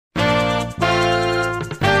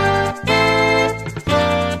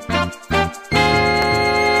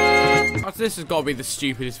This has got to be the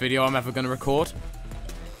stupidest video I'm ever going to record.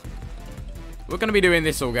 We're going to be doing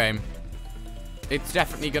this all game. It's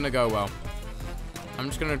definitely going to go well. I'm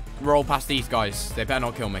just going to roll past these guys. They better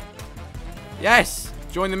not kill me. Yes!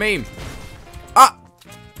 Join the meme. Ah!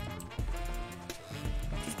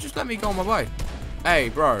 Just let me go on my way. Hey,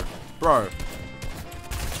 bro. Bro.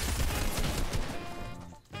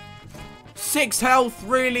 6 health?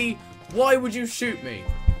 Really? Why would you shoot me?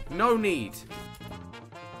 No need.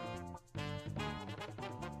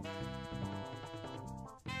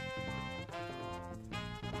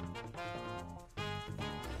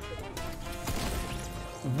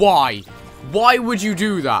 Why? Why would you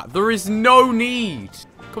do that? There is no need.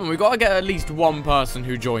 Come on, we got to get at least one person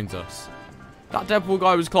who joins us. That Deadpool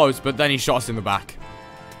guy was close, but then he shot us in the back.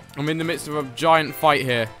 I'm in the midst of a giant fight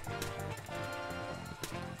here.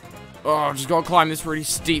 Oh, I've just got to climb this really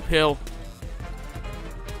steep hill.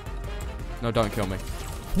 No, don't kill me.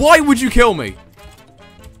 Why would you kill me?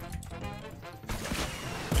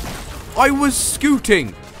 I was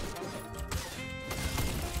scooting.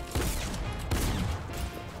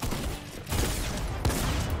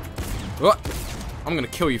 What? I'm going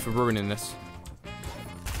to kill you for ruining this.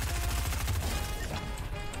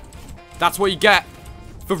 That's what you get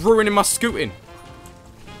for ruining my scooting.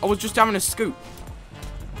 I was just having a scoot.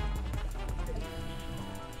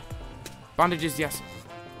 Bandages, yes.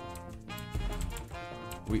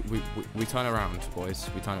 We turn around, boys.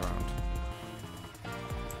 We turn around.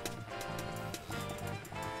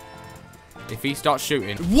 If he starts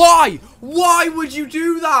shooting... Why? Why would you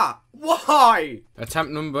do that? Why?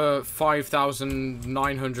 Attempt number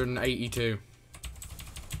 5,982.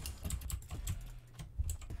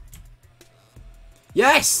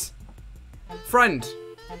 Yes! Friend.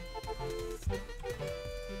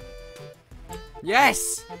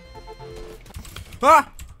 Yes!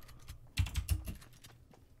 Ah!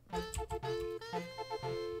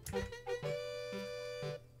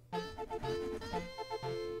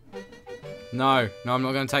 No, I'm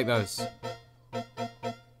not going to take those.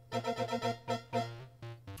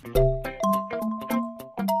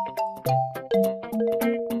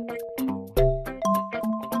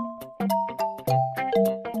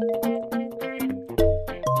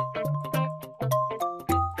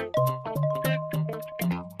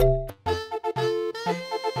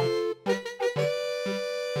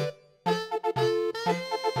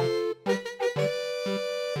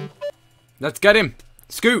 Let's get him.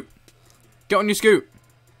 Scoot. Get on your scoot.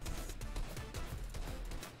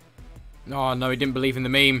 Oh, no, he didn't believe in the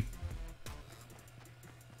meme.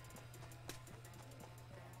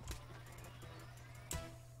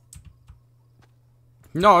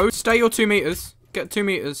 No, stay your 2 meters. Get 2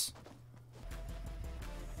 meters.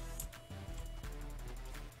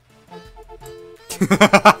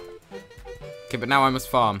 Okay, but now I must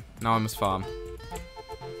farm. Now I must farm.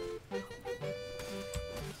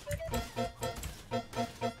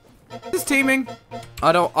 This teaming.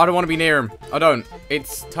 I don't want to be near him. I don't.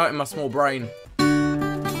 It's hurting my small brain.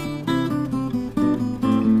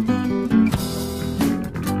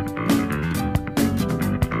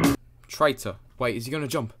 Traitor. Wait, is he gonna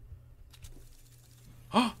jump?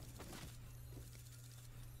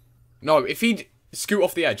 No, if he'd scoot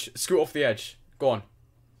off the edge. Scoot off the edge. Go on.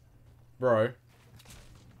 Bro.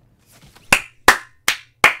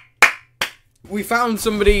 We found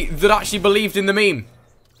somebody that actually believed in the meme.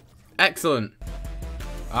 Excellent.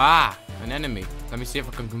 Ah, an enemy. Let me see if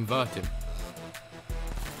I can convert him.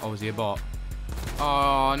 Oh, is he a bot?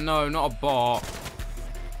 Oh, no, not a bot.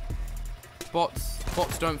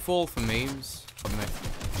 Bots don't fall for memes.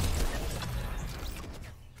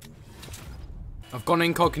 I've gone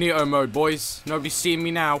incognito mode, boys. Nobody's seeing me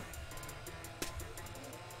now.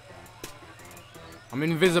 I'm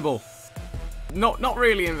invisible. Not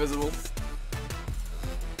really invisible.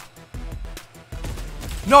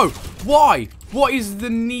 No! Why? What is the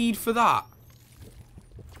need for that?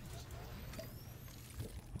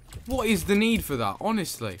 What is the need for that?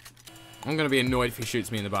 Honestly. I'm going to be annoyed if he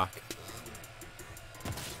shoots me in the back.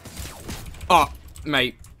 Oh,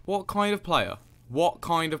 mate. What kind of player? What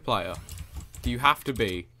kind of player do you have to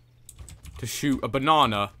be to shoot a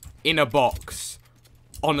banana in a box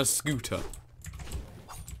on a scooter?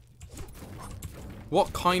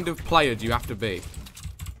 What kind of player do you have to be?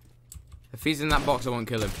 If he's in that box, I won't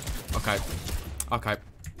kill him. Okay. Okay.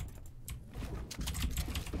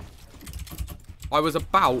 I was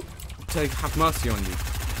about to have mercy on you.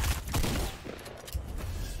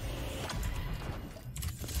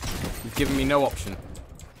 You've given me no option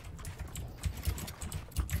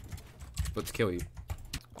but to kill you.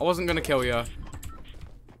 I wasn't going to kill you,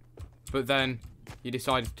 but then you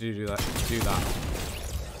decided to do that.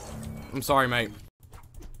 I'm sorry, mate.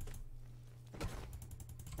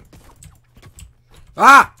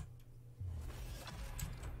 Ah!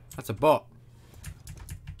 That's a bot.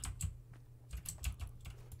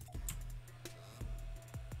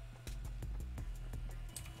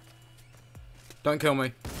 Don't kill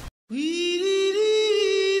me.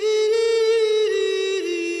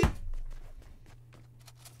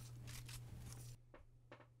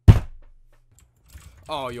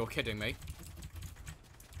 Oh, you're kidding me.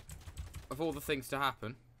 Of all the things to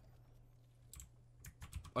happen,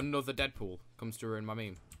 another Deadpool comes to ruin my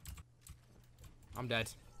meme. I'm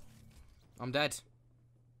dead. I'm dead.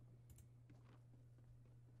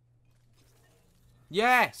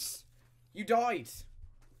 Yes! You died.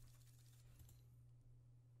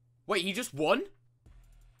 Wait, he just won?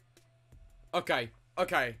 Okay,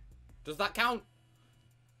 okay. Does that count?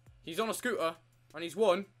 He's on a scooter, and he's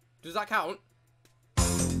won. Does that count?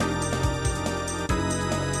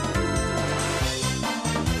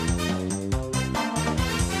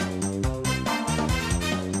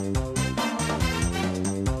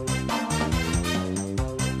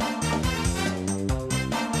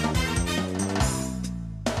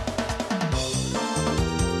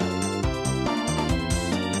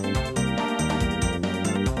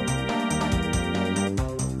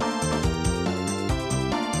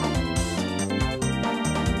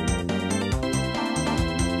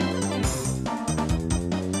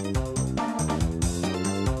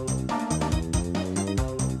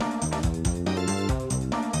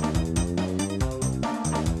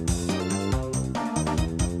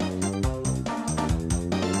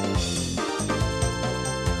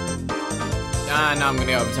 And now I'm gonna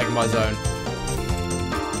get overtaken by zone.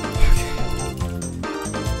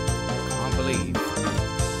 Can't believe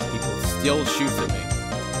people still shoot at me.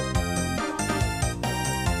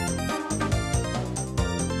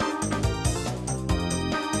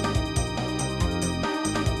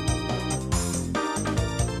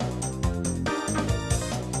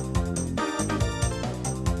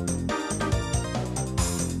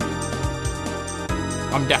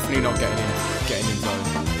 I'm definitely not getting in zone.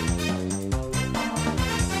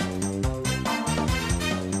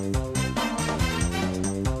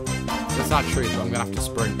 It's not true, but I'm gonna have to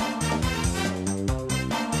sprint.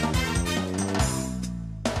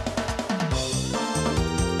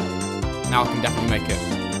 Now I can definitely make it.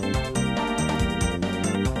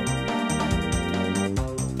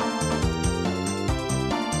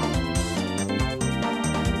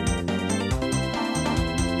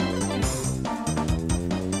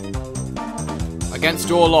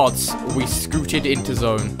 Against all odds, we scooted into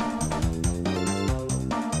zone.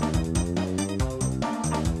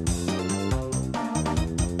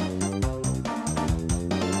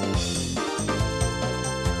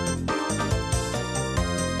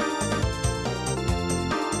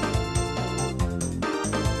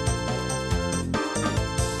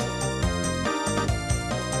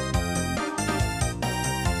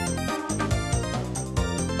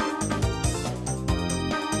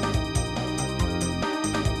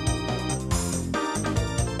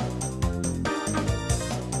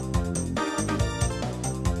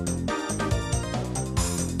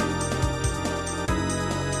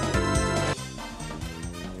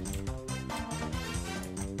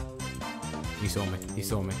 He saw me. He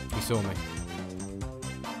saw me. He saw me.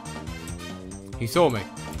 He saw me.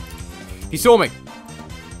 He saw me.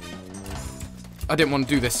 I didn't want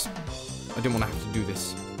to do this. I didn't want to have to do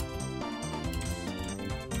this.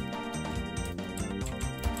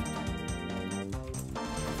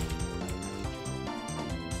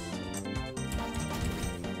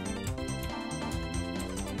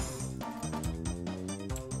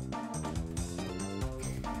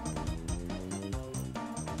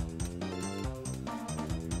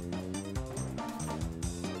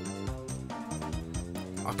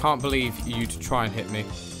 I can't believe you to try and hit me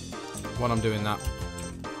when I'm doing that.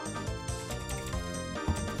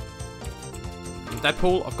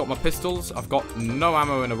 Deadpool, I've got my pistols. I've got no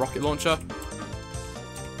ammo and a rocket launcher. I'm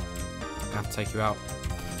gonna have to take you out.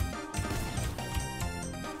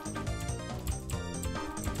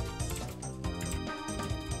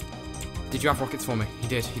 Did you have rockets for me? He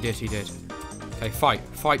did, he did, he did. Okay, fight.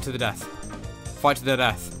 Fight to the death. Fight to the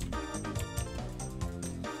death.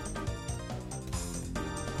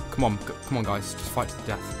 Come on, guys. Just fight to the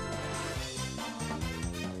death.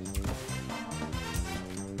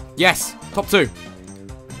 Yes! Top 2.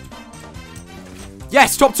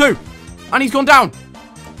 Yes! Top 2! And he's gone down!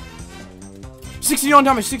 69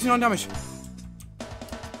 damage, 69 damage.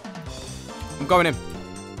 I'm going in.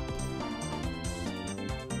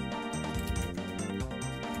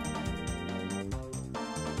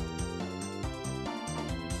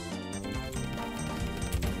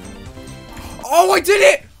 Oh, I did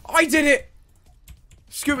it! I did it!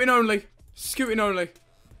 Scooting only. Scooting only.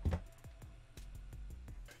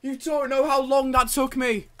 You don't know how long that took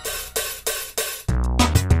me.